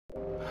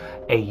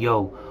Hey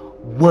yo,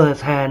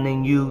 what's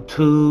happening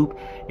YouTube?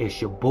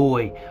 It's your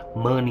boy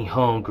Money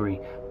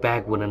Hungry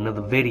back with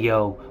another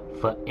video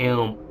for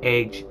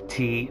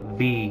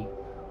MHTV.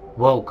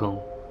 Welcome.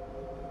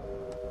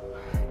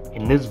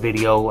 In this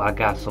video I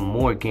got some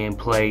more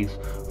gameplays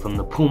from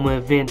the Puma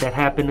event that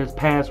happened this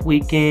past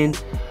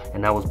weekend,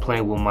 and I was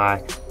playing with my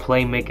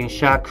PlayMaking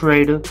shot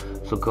creator.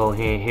 So go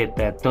ahead and hit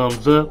that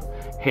thumbs up,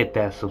 hit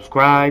that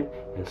subscribe,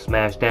 and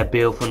smash that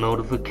bell for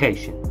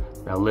notification.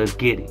 Now let's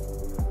get it.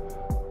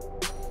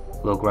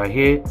 Look right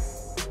here,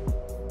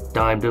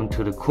 dimed him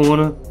to the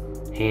corner.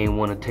 He ain't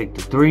want to take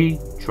the three,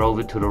 drove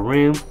it to the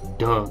rim,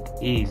 dunk,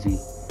 easy.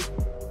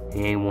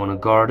 He ain't want to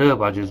guard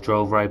up, I just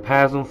drove right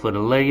past him for the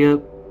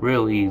layup,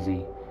 real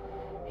easy.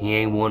 He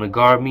ain't want to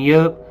guard me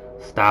up,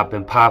 stop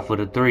and pop for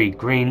the three,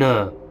 green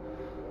up.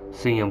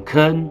 See him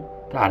cutting,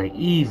 got an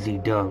easy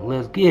dunk,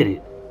 let's get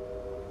it.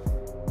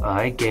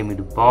 Alright, gave me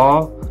the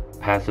ball,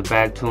 pass it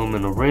back to him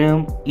in the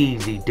rim,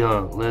 easy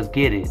dunk, let's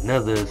get it,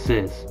 another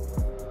assist.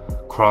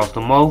 Crossed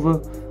him over,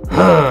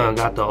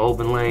 got the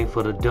open lane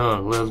for the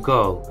dunk, let's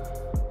go.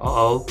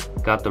 Uh-oh,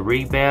 got the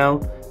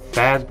rebound,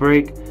 fast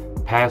break,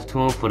 pass to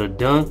him for the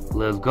dunk,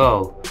 let's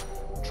go.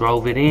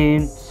 Drove it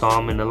in, saw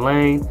him in the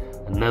lane,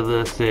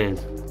 another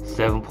assist.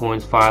 7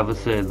 points, 5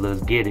 assists,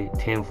 let's get it.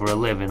 10 for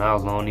 11, I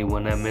was the only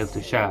one that missed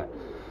a shot.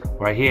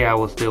 Right here, I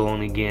was still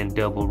only getting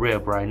double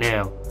rep right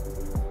now.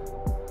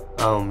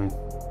 Oh,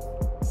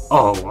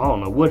 I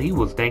don't know what he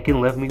was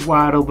thinking. Left me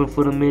wide open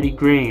for the midi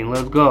green.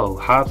 Let's go.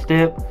 Hop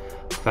step.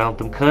 Found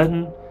them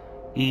cutting.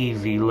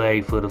 Easy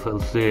lay for the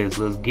assist.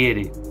 Let's get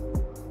it.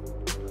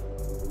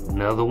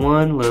 Another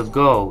one. Let's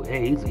go.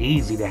 Hey, it's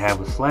easy to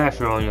have a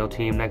slasher on your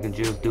team that can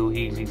just do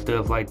easy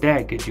stuff like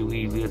that. Get you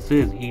easy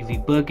assists, easy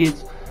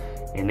buckets.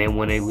 And then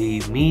when they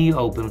leave me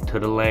open to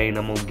the lane,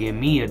 I'm going to get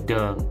me a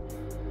dunk.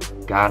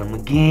 Got him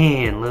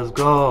again. Let's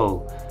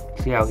go.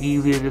 See how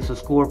easy it is to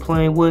score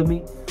playing with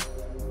me?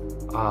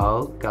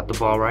 Oh, got the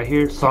ball right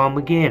here. Saw him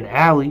again.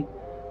 Alley.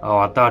 Oh,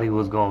 I thought he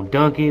was going to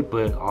dunk it,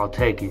 but I'll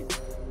take it.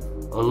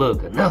 Oh,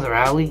 look. Another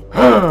alley.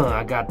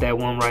 I got that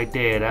one right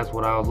there. That's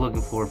what I was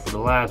looking for the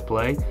last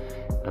play.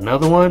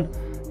 Another one.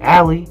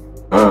 Alley.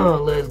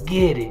 Let's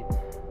get it.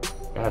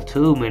 That's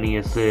too many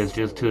assists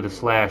just to the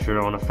slasher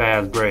on a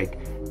fast break.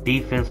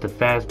 Defense to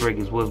fast break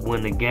is what's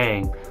winning the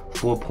game.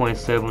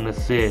 4.7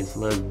 assists.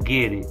 Let's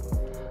get it.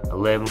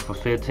 11 for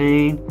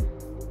 15.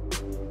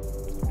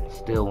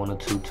 Still on a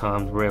 2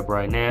 times rep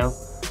right now.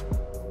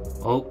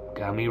 Oh,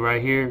 got me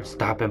right here.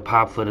 Stop and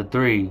pop for the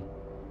three.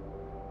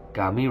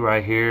 Got me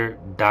right here.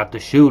 Dot the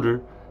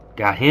shooter.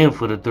 Got him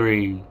for the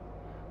three.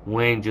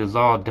 We ain't just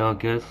all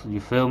dunk us. You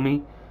feel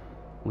me?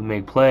 We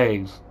make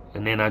plays.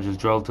 And then I just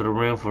drove to the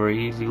rim for an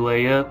easy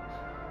layup.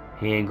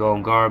 He ain't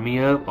gonna guard me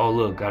up. Oh,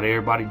 look. Got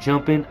everybody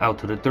jumping. Out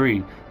to the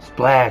three.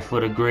 Splash for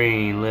the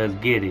green. Let's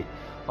get it.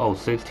 Oh,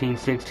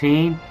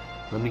 16-16.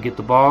 Let me get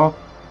the ball.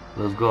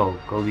 Let's go.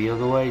 Go the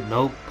other way.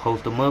 Nope.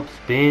 Post them up.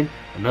 Spin.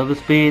 Another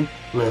spin.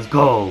 Let's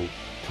go.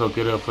 Took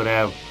it up for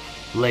that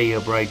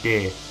layup right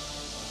there.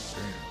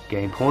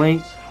 Game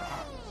point.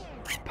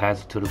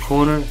 Pass it to the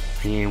corner.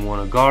 He ain't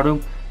want to guard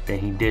him. Then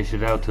he dished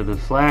it out to the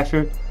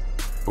slasher.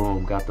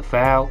 Boom. Got the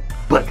foul.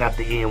 But got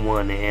the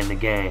N1 to end the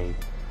game.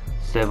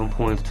 7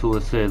 points, 2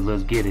 assists.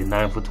 Let's get it.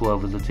 9 for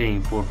 12 as a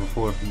team. 4 for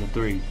 4 from the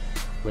three.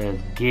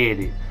 Let's get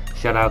it.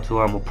 Shout out to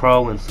I'm a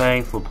Pro and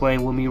Saints for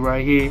playing with me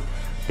right here.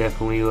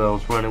 Definitely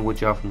was running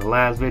with y'all from the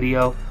last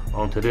video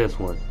onto this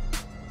one.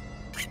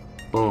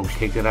 Boom,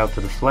 kicked it out to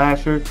the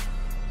slasher.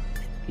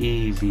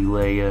 Easy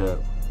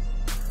layup.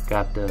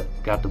 Got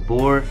the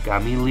board,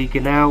 got me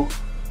leaking out.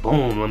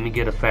 Boom, let me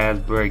get a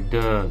fast break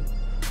done.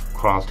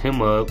 Crossed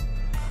him up,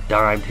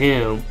 dimed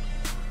him.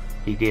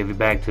 He gave it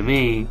back to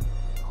me.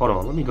 Hold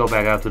on, let me go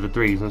back out to the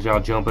three since y'all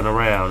jumping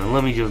around, and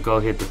let me just go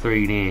hit the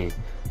three then,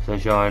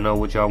 since y'all know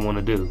what y'all want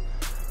to do.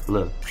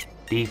 Look.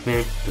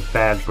 Defense to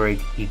fast break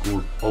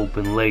equals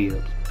open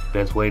layups.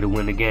 Best way to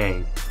win the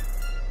game.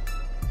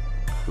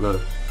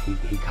 Look,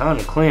 he kind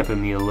of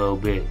clamping me a little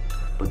bit.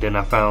 But then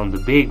I found the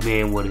big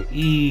man with an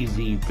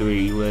easy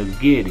three. Let's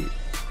get it.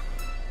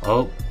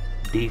 Oh,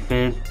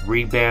 defense,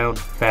 rebound,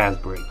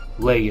 fast break,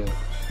 layup.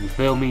 You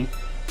feel me?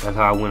 That's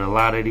how I win a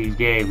lot of these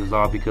games. It's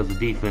all because of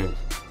defense.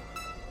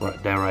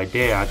 That right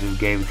there, I just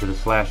gave it to the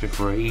slasher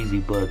for an easy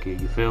bucket.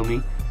 You feel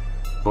me?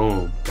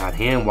 Boom. Got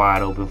him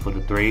wide open for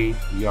the three.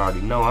 You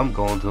already know I'm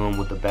going to him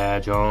with the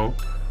badge on.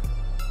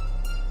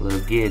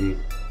 Let's get it.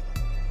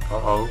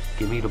 Uh-oh.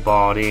 Give me the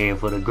ball then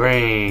for the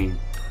green.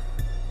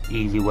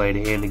 Easy way to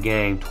end the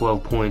game.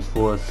 12 points,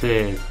 4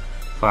 assists.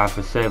 5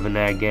 for 7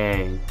 that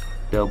game.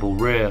 Double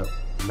rep.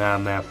 Now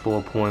I'm at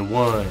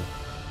 4.1.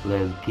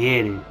 Let's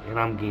get it. And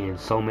I'm getting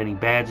so many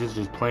badges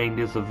just playing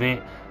this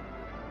event.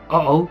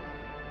 Uh-oh.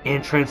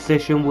 In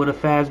transition with a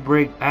fast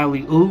break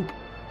alley-oop.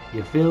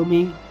 You feel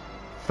me?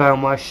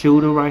 Found my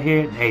shooter right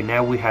here. Hey,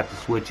 now we have to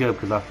switch up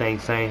because I think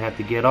Sane had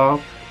to get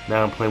off.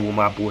 Now I'm playing with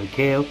my boy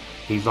Kale.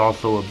 He's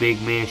also a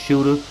big man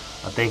shooter.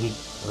 I think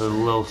he's a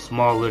little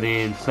smaller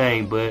than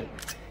Sane, but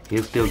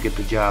he'll still get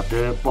the job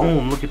done.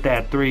 Boom, look at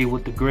that three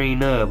with the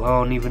green up. I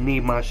don't even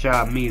need my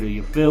shot meter,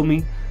 you feel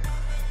me?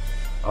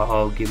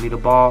 Uh-oh, give me the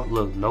ball.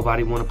 Look,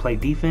 nobody want to play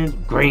defense?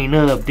 Green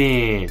up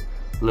then.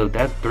 Look,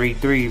 that's 3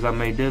 threes. I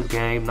made this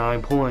game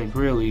 9 points.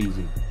 Real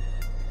easy.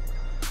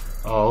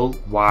 Oh,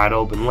 wide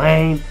open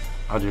lane.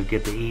 I'll just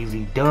get the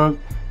easy dunk.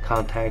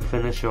 Contact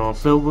finisher on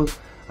Silver.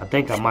 I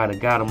think I might have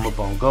got him up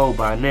on goal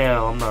by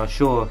now. I'm not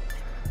sure.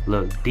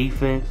 Look,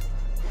 defense,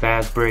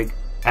 fast break,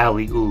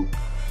 alley-oop.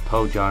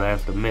 Told y'all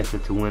that's the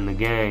method to win the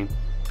game.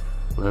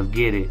 Let's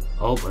get it.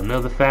 Oh,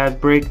 another fast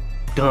break.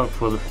 Dunk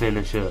for the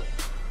finisher.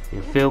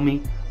 You feel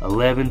me?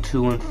 11,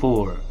 2, and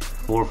 4.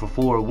 4 for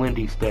 4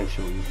 Wendy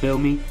special. You feel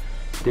me?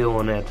 Still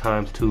on that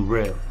 ×2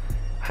 rep.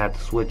 I had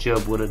to switch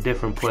up with a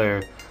different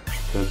player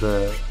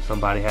because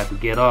somebody had to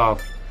get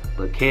off.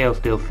 But Kale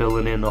still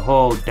filling in the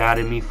hole.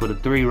 Dotted me for the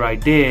 3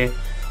 right there.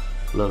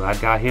 Look, I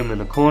got him in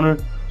the corner.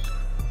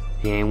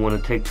 He ain't want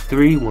to take the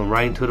 3. Went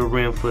right into the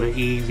rim for the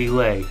easy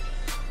lay.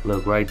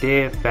 Look right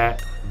there.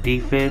 Fat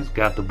defense.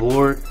 Got the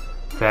board.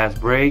 Fast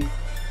break.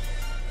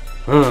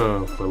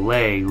 For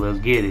lay. Let's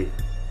get it.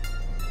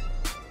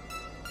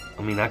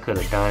 I mean, I could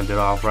have dimed it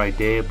off right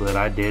there, but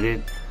I did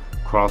it.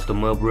 Crossed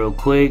them up real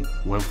quick.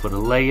 Went for the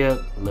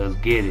layup. Let's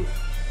get it.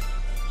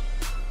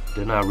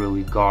 They're not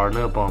really guarding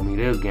up on me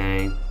this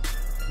game.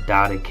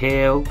 Dotted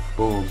Kale.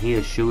 Boom. He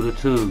a shooter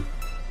too.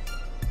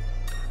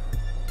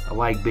 I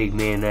like big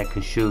men that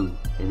can shoot.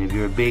 And if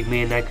you're a big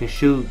man that can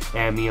shoot,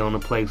 add me on the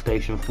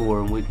PlayStation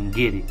 4 and we can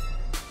get it.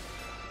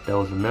 That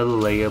was another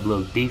layup.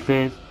 Look,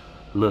 defense.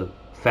 Look,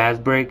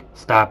 fast break.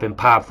 Stop and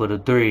pop for the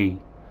 3.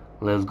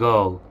 Let's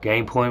go.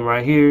 Game point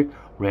right here.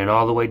 Ran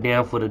all the way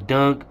down for the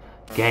dunk.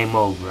 Game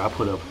over. I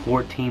put up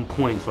 14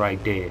 points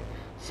right there.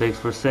 6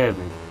 for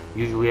 7.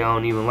 Usually I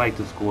don't even like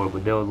to score,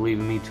 but they was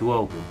leaving me too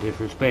open.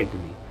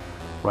 Disrespecting me.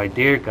 Right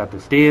there. Got the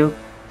steal.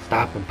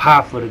 Stop and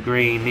pop for the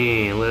green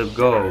in. Let's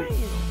go.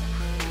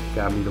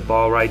 Got me the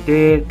ball right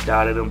there.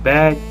 Dotted them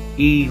back.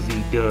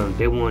 Easy dunk.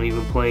 They weren't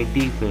even playing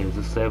defense.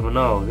 It's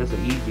 7-0. This is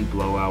an easy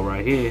blowout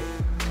right here.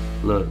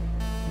 Look.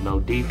 No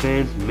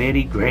defense.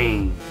 Midi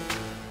green.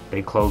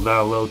 They closed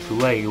out a little too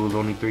late. It was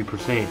only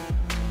 3%.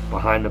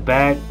 Behind the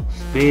back.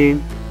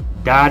 Spin.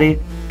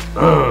 Dotted.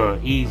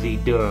 Easy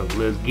dunk.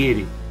 Let's get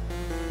it.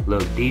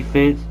 Look.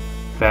 Defense.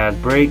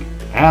 Fast break.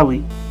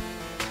 Alley.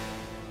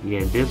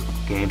 Yeah, this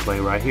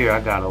gameplay right here, I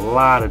got a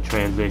lot of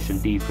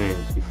transition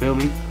defense. You feel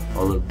me?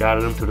 Oh, look,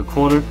 dotted him to the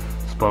corner.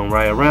 Spun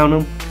right around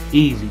him.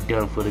 Easy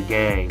done for the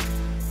game.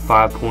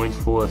 5 points,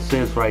 4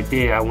 assists right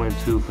there. I went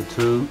 2 for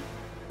 2.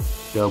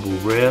 Double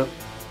rip.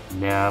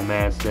 Now I'm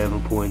at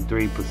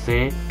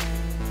 7.3%.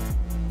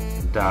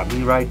 Dot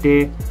me right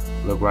there.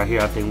 Look right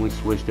here, I think we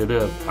switched it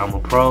up. I'm a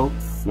pro.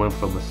 Went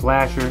from a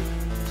slasher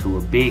to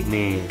a big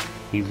man.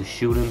 He's a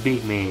shooting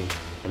big man.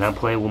 And I'm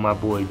playing with my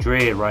boy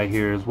Dread right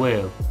here as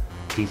well.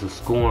 He's a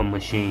scoring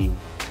machine.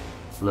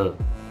 Look,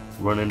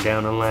 running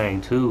down the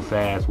lane too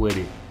fast with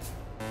it.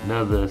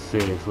 Another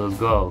assist. Let's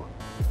go.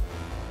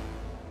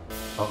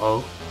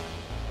 Uh-oh.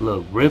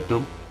 Look, ripped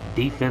him.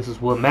 Defense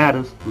is what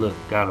matters. Look,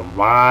 got him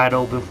wide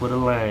open for the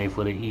lane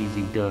for the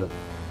easy dunk.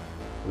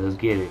 Let's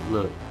get it.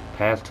 Look,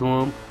 pass to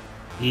him.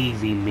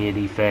 Easy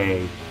midi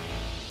fade.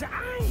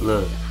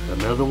 Look,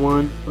 another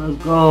one. Let's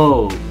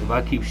go. If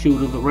I keep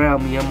shooters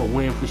around me, I'm going to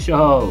win for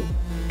sure.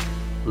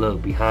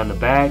 Look, behind the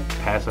back,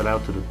 pass it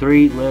out to the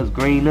 3. Let's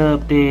green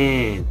up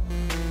then.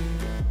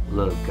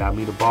 Look, got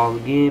me the ball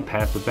again.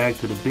 Pass it back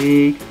to the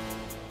big.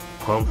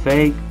 Pump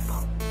fake.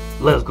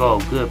 Let's go.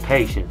 Good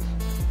patience.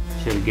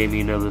 Should have gave me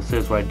another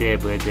assist right there,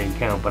 but it didn't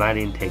count. But I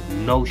didn't take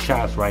no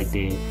shots right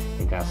there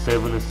and got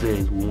 7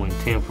 assists. We went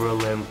 10 for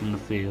 11 from the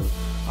field.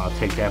 I'll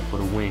take that for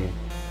the win.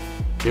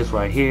 This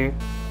right here,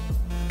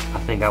 I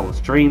think I was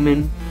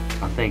streaming.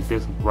 I think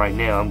this right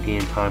now, I'm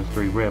getting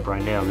 ×3 rep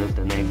right now. This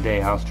the next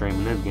day, I was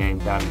streaming this game.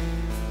 Dottie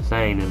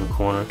Sane in the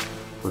corner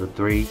for the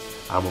 3.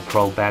 I'm a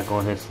pro back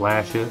on his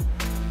slasher.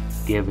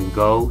 Give and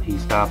go. He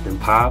stopped and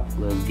popped.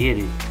 Let's get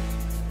it.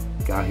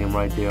 Got him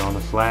right there on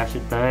the slasher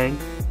thing.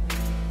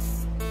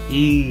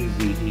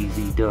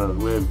 Easy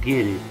dunk. Let's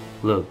get it.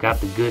 Look,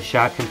 got the good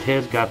shot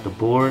contest, got the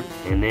board,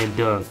 and then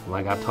dunk.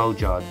 Like I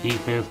told y'all,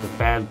 defense, the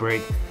fast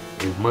break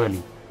is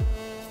money.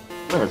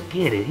 Let's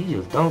get it. He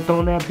just dunked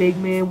on that big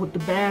man with the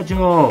badge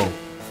on.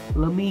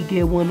 Let me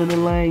get one in the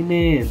lane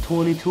then.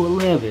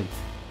 20-11.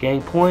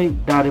 Game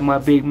point. Dotted my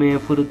big man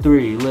for the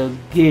 3. Let's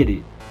get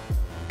it.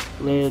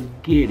 Let's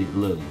get it.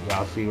 Look,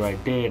 y'all see right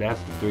there.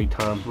 That's the 3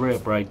 times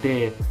rep right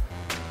there.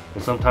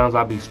 And sometimes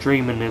I'll be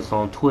streaming this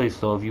on Twitch.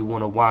 So if you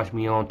want to watch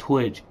me on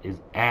Twitch, it's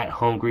at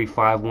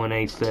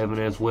Hungry5187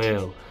 as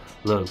well.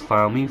 Look,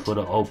 find me for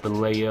the open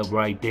layup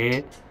right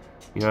there.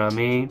 You know what I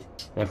mean?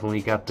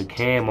 Definitely got the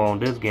cam on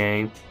this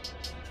game.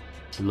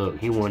 Look,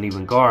 he wouldn't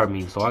even guard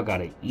me, so I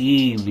got an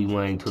easy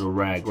lane to the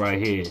rack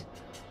right here.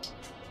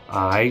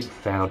 Alright,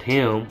 found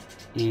him.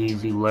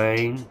 Easy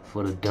lane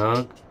for the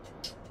dunk.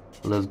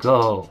 Let's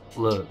go.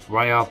 Look,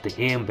 right off the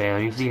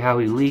inbound. You see how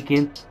he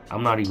leaking?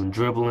 I'm not even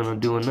dribbling or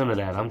doing none of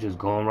that. I'm just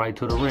going right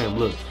to the rim.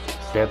 Look,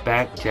 step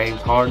back,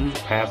 James Harden,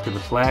 pass to the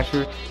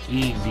slasher.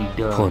 Easy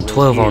dunk. Putting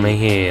 12 on their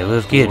head.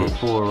 Let's get it.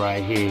 4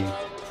 right here.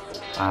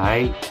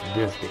 Alright,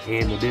 this is the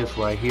end of this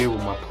right here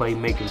with my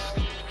PlayMaking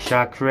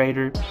shot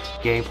creator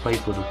gameplay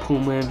for the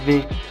Puma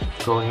event.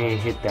 Go ahead and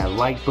hit that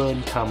like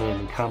button, comment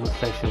in the comment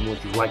section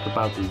what you like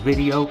about this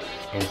video,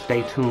 and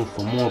stay tuned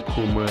for more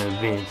Puma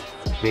events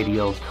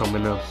videos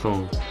coming up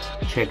soon.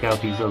 Check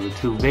out these other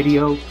 2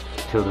 videos.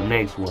 Till the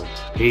next one.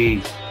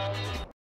 Peace.